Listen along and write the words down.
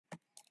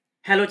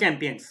Hello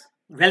champions,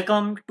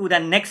 welcome to the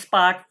next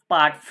part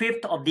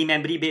 5th of the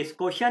memory based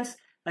questions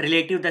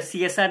related to the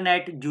CSIR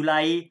Net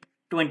July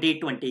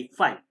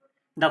 2025.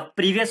 The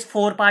previous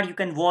 4 parts you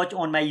can watch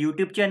on my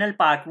YouTube channel,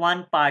 part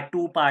 1, part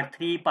 2, part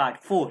 3,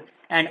 part 4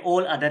 and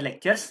all other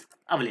lectures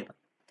available.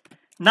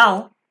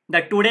 Now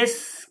the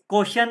today's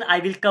question I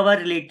will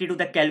cover related to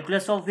the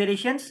calculus of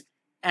variations,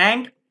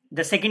 and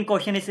the second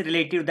question is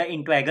related to the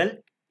integral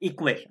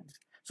equations.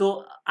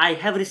 So I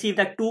have received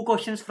the 2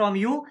 questions from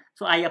you.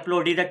 So I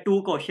uploaded the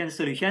 2 question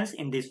solutions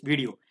in this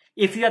video.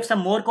 If you have some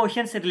more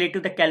questions related to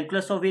the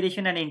calculus of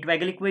variation and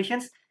integral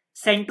equations,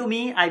 send to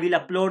me. I will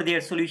upload their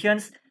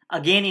solutions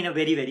again in a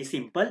very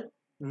simple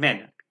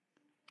manner.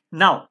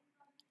 Now,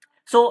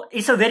 so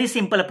it's a very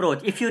simple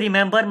approach. If you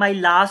remember my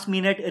last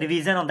minute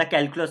revision on the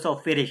calculus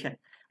of variation,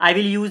 I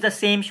will use the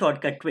same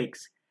shortcut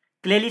tricks.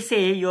 Clearly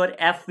say your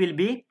f will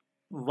be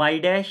y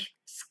dash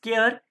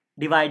square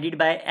divided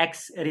by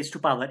x raised to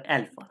power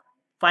alpha.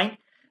 Fine.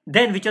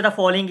 Then which of the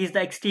following is the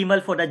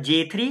extremal for the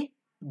j3,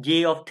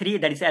 j of 3,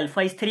 that is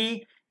alpha is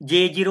 3,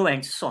 j0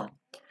 and so on.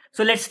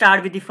 So let's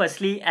start with the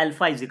firstly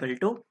alpha is equal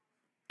to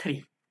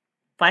 3.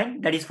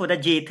 Fine. That is for the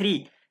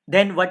j3.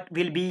 Then what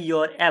will be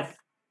your f?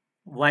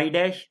 Y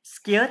dash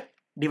square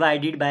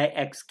divided by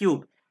x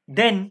cube.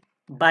 Then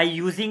by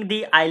using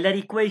the Euler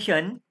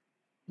equation,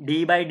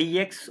 d by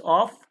dx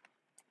of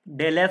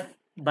del f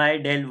by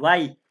del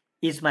y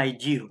is my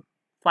 0.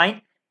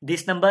 Fine.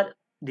 This number,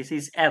 this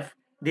is f.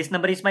 This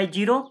number is my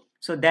 0.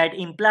 So that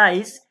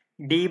implies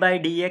d by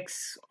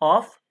dx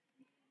of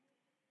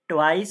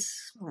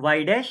twice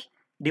y dash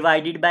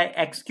divided by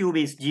x cube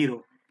is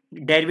 0.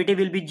 Derivative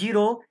will be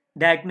 0.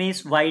 That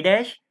means y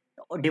dash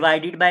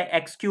divided by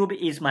x cube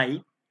is my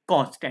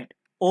constant.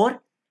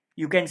 Or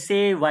you can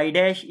say y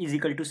dash is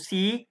equal to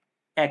c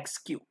x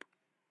cube.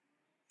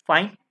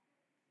 Fine.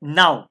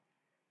 Now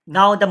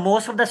the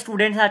most of the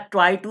students are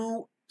try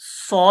to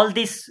solve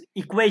these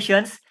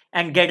equations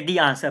and get the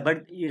answer, but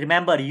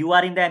remember you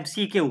are in the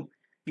MCQ.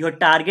 Your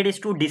target is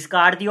to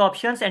discard the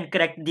options and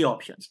correct the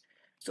options.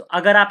 So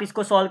अगर आप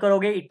इसको solve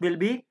करोगे, it will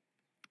be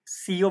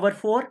c over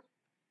 4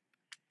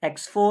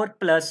 x4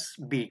 plus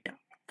beta.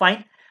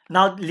 Fine.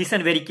 Now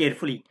listen very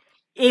carefully.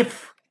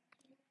 If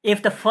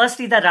the first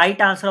is the right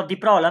answer of the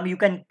problem, you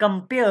can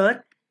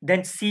compare,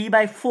 then c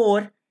by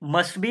 4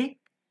 must be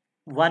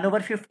 1 over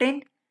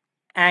 15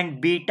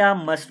 and beta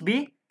must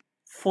be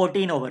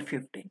 14 over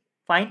 15.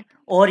 Fine.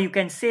 Or you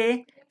can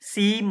say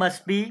c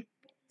must be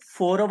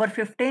 4 over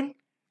 15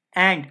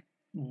 and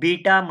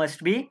beta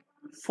must be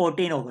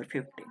 14 over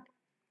 15.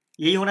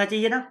 यही होना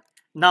चाहिए ना?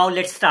 Now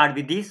let's start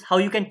with this. How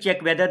you can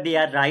check whether they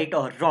are right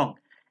or wrong.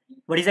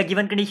 What is the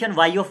given condition?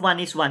 Y of 1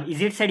 is 1.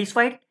 Is it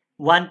satisfied?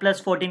 1 plus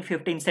 14,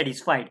 15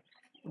 satisfied.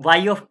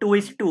 Y of 2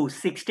 is 2.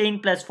 16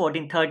 plus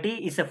 14, 30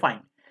 is a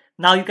fine.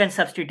 Now you can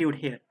substitute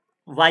here.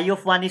 Y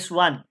of 1 is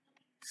 1.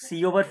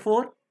 C over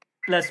 4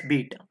 plus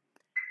beta.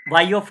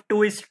 Y of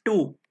 2 is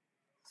 2.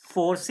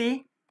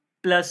 4C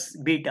plus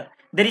beta.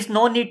 There is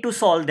no need to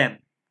solve them.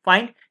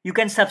 Fine. You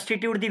can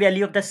substitute the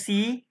value of the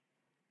C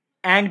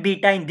and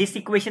beta in this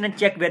equation and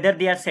check whether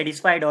they are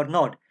satisfied or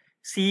not.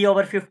 C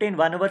over 15,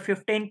 1 over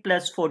 15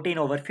 plus 14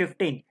 over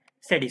 15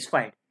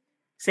 satisfied.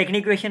 Second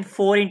equation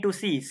 4 into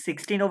C,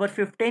 16 over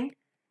 15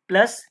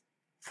 plus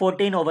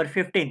 14 over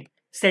 15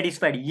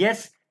 satisfied.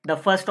 Yes, the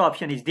first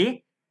option is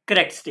the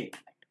correct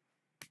statement.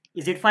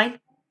 Is it fine?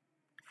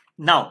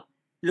 Now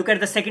look at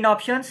the second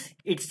options.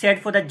 It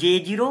said for the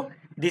J0,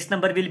 this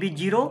number will be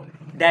 0.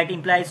 That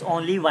implies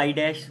only y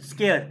dash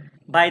square.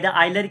 By the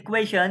Euler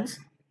equations,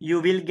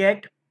 you will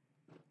get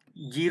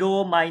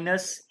 0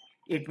 minus,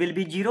 it will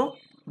be 0.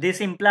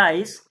 This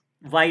implies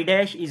y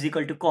dash is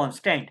equal to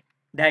constant.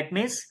 That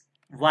means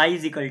y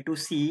is equal to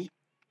c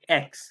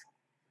x.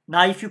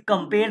 Now if you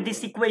compare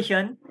this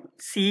equation,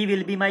 c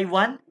will be my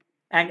 1,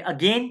 and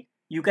again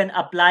you can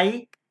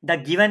apply the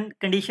given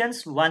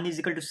conditions. 1 is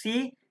equal to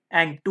c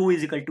and 2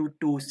 is equal to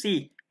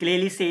 2c.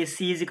 Clearly say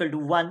c is equal to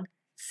 1,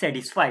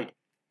 satisfied.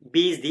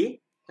 B is the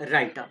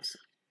right answer.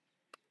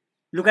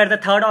 Look at the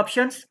third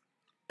options.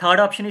 Third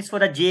option is for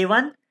the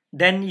J1.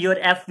 Then your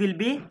f will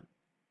be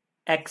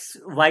x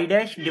y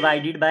dash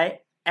divided by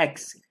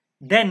x.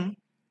 Then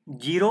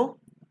 0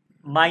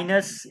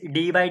 minus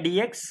d by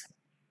dx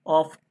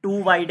of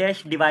 2y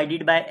dash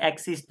divided by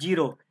x is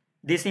 0.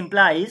 This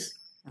implies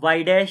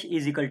y dash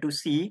is equal to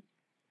c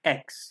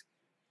x.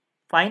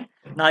 Fine.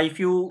 Now if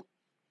you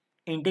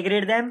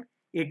integrate them,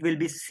 it will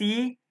be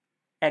c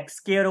x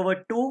square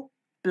over 2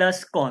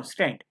 plus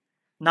constant.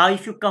 Now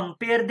if you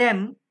compare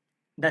them,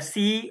 the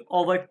c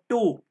over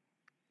 2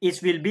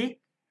 is will be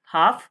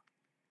half.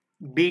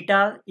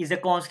 Beta is a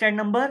constant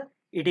number.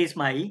 It is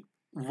my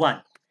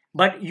 1.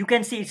 But you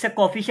can see it's a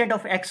coefficient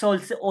of x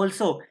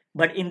also.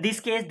 But in this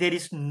case, there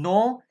is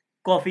no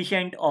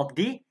coefficient of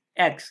the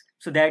x.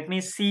 So that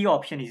means C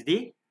option is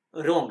the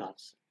wrong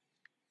answer.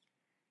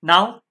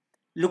 Now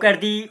look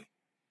at the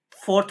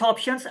fourth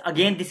options.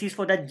 Again, this is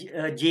for the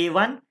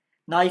J1.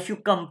 Now if you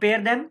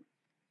compare them,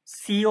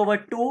 C over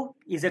 2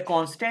 is a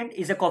constant,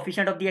 is a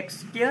coefficient of the x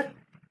square.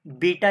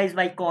 Beta is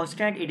my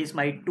constant. It is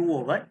my 2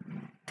 over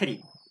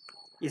 3.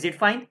 Is it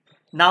fine?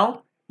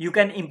 Now you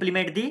can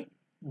implement the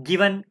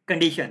given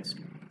conditions.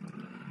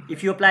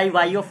 If you apply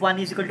y of 1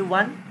 is equal to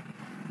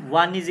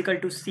 1 is equal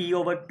to c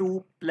over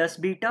 2 plus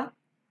beta,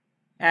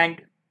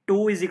 and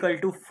 2 is equal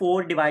to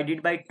 4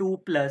 divided by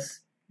 2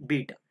 plus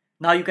beta.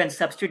 Now you can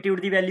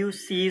substitute the value.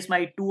 C is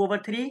my 2 over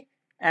 3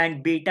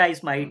 and beta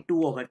is my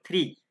 2 over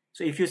 3.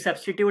 So if you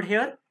substitute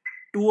here,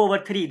 2 over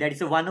 3, that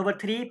is a 1 over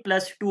 3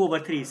 plus 2 over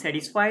 3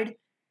 satisfied.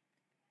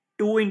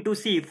 2 into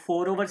C,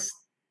 4 over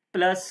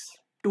plus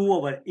 2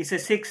 over is a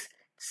 6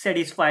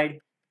 satisfied.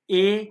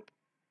 A,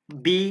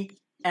 B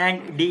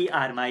and D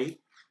are my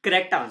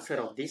correct answer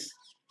of this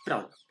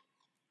problem.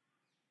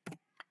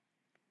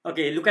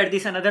 Okay, look at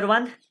this another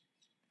one.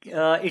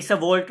 It's a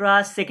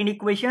Volta's second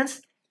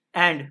equations,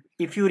 and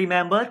if you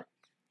remember,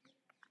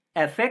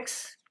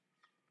 fx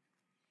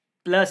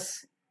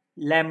plus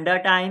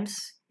lambda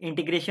times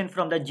integration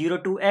from the 0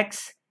 to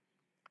x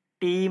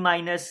t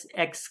minus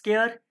x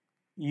square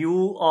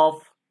u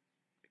of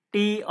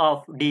t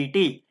of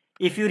dt.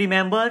 If you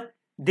remember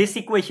this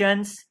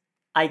equations,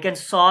 I can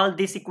solve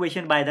this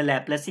equation by the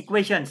Laplace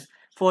equations.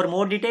 For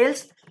more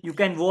details, you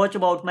can watch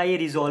about my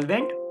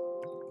resolvent.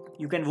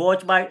 You can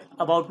watch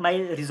about my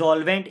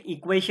resolvent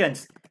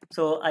equations.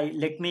 So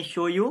let me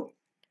show you.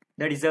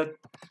 That is a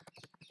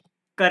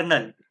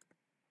kernel.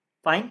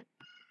 Fine.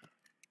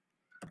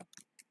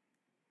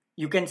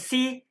 You can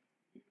see.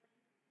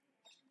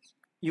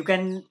 You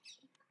can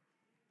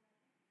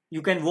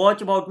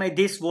watch about my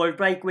this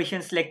Volta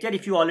equations lecture.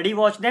 If you already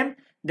watched them,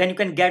 then you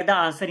can get the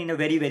answer in a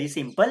very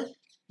simple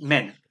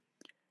manner.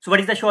 So what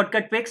is the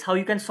shortcut fix? How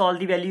you can solve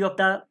the value of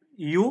the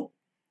u?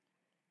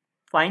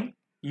 Fine.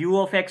 U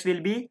of x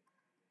will be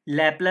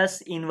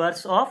Laplace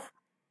inverse of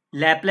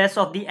Laplace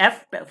of the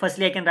f.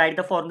 Firstly, I can write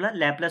the formula.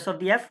 Laplace of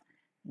the f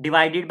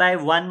divided by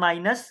 1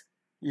 minus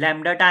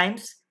lambda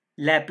times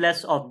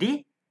Laplace of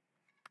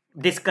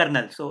this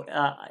kernel. So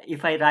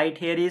if I write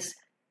here is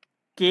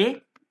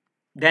k,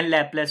 then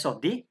Laplace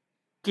of the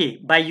k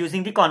by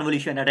using the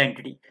convolution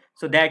identity.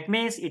 So that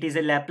means it is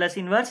a Laplace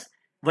inverse.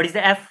 What is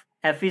the f?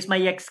 F is my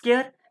x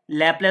square.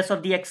 Laplace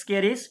of the x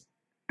square is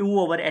 2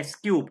 over s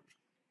cube.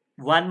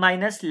 1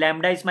 minus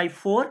lambda is my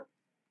 4.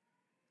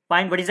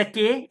 Find what is a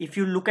k? If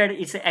you look at it,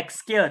 it's a x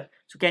square.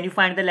 So can you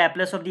find the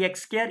Laplace of the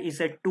x square? Is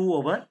a 2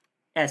 over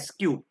s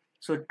cube.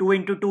 So 2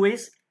 into 2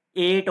 is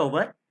 8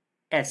 over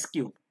s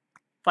cube.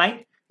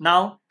 Fine.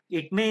 Now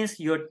it means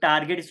your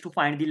target is to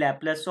find the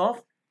Laplace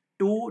of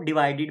 2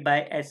 divided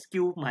by s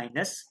cube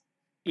minus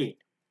 8.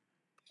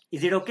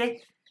 Is it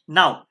okay?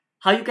 Now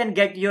how you can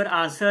get your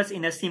answers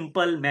in a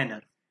simple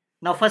manner?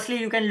 Now firstly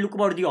you can look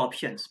about the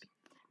options.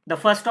 The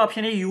first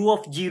option is u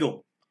of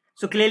 0.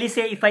 So clearly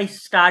say if I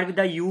start with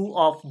the u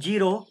of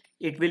 0,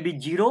 it will be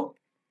 0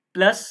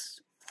 plus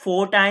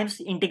 4 times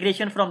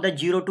integration from the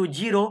 0 to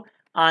 0,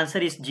 answer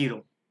is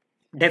 0.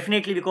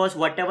 Definitely, because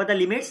whatever the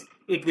limits,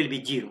 it will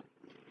be 0.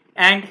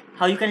 And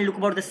how you can look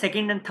about the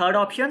second and third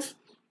options?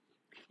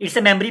 It's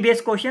a memory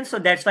based question, so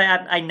that's why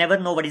I never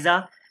know what is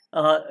a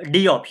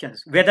D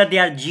options, whether they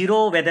are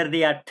 0, whether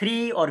they are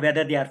 3 or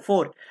whether they are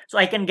 4. So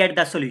I can get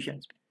the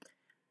solutions.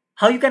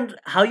 How you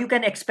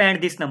can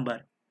expand this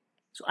number?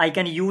 So I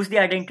can use the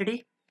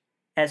identity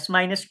s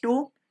minus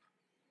 2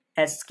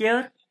 s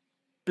square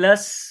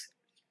plus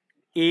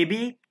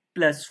ab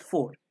plus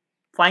 4.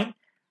 Fine.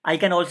 I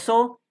can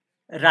also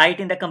write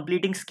in the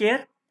completing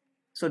square.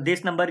 So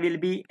this number will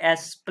be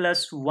s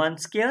plus 1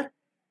 square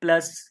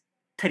plus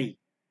 3.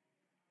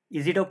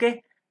 Is it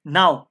okay?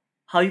 Now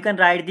how you can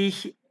write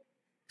this?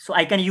 So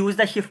I can use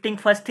the shifting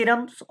first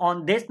theorems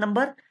on this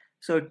number.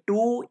 So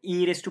 2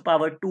 e raised to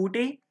power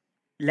 2t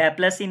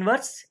Laplace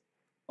inverse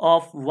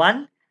of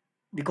 1.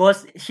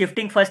 Because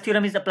shifting first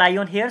theorem is applied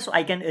on here, so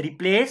I can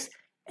replace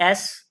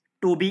s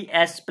to be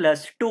s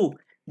plus 2.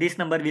 This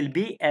number will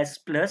be s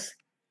plus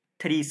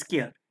 3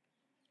 square.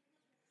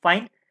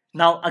 Fine.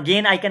 Now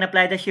again I can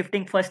apply the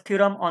shifting first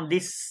theorem on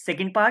this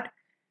second part.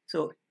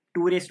 So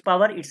 2 raised to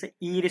power, it's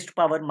e raised to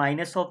power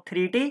minus of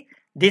 3t.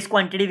 This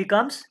quantity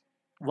becomes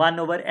 1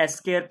 over s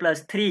square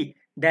plus 3.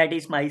 That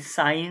is my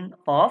sine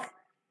of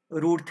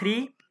root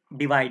 3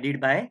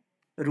 divided by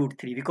root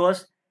 3.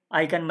 Because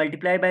I can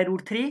multiply by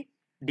root 3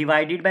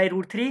 divided by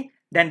root 3,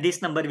 then this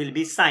number will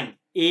be sine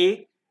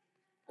a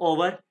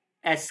over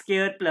s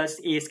square plus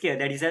a square.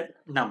 That is a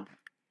number.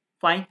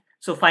 Fine.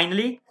 So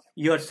finally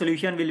your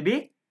solution will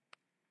be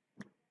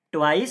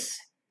twice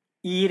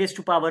e raised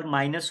to power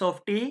minus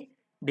of t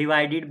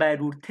divided by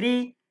root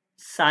 3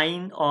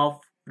 sine of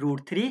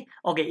root 3.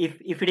 Okay,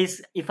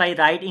 if I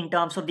write in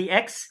terms of the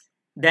x,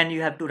 then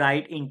you have to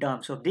write in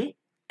terms of the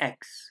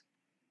x.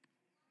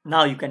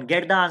 Now you can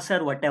get the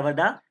answer whatever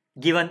the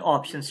given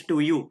options to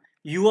you.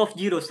 U of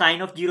 0, sine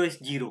of 0 is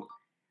 0.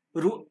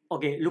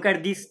 Okay, look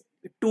at this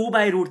 2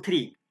 by root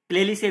 3.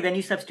 Clearly say when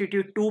you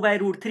substitute 2 by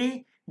root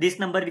 3, this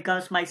number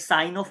becomes my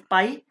sine of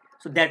pi.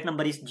 So that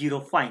number is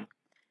 0. Fine.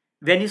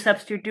 When you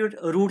substitute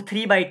root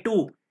 3 by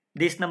 2,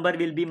 this number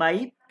will be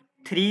my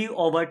 3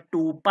 over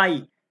 2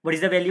 pi. What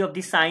is the value of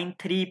the sine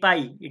 3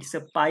 pi? It's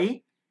a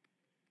pi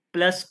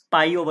plus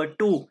pi over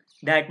 2.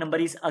 that number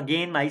is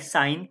again my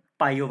sine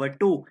pi over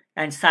 2,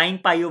 and sine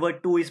pi over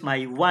 2 is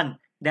my 1,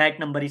 that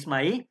number is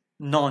my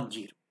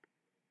non-zero.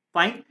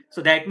 Fine.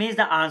 So that means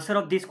the answer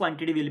of this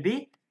quantity will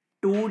be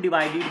 2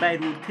 divided by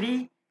root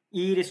 3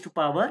 e raised to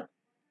power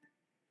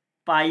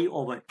pi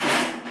over 2.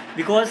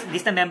 Because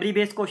this is a memory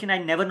based question, I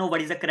never know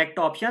what is the correct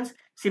options.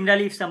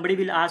 Similarly, if somebody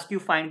will ask you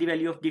find the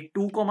value of the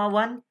 2 comma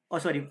 1, or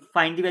sorry,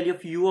 find the value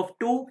of u of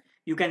 2,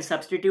 you can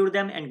substitute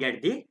them and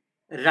get the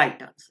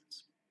right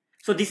answers.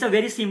 So this is a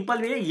very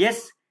simple way.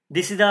 Yes,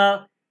 this is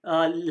the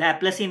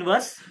Laplace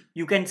inverse.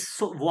 You can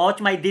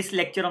watch this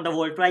lecture on the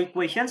Volta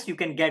equations. You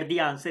can get the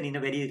answer in a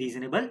very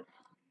reasonable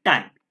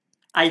time.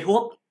 I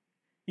hope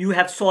you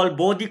have solved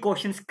both the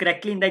questions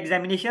correctly in the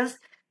examinations.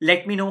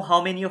 Let me know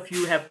how many of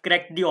you have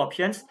correct the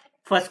options,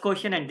 first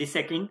question and the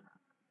second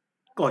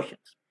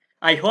questions.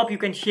 I hope you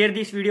can share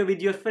this video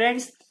with your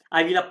friends.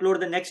 I will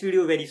upload the next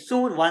video very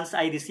soon once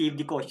I receive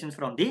the questions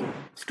from the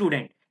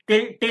student.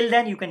 Till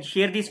then, you can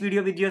share this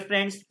video with your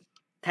friends.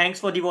 Thanks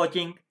for the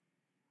watching.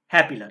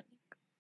 Happy learning.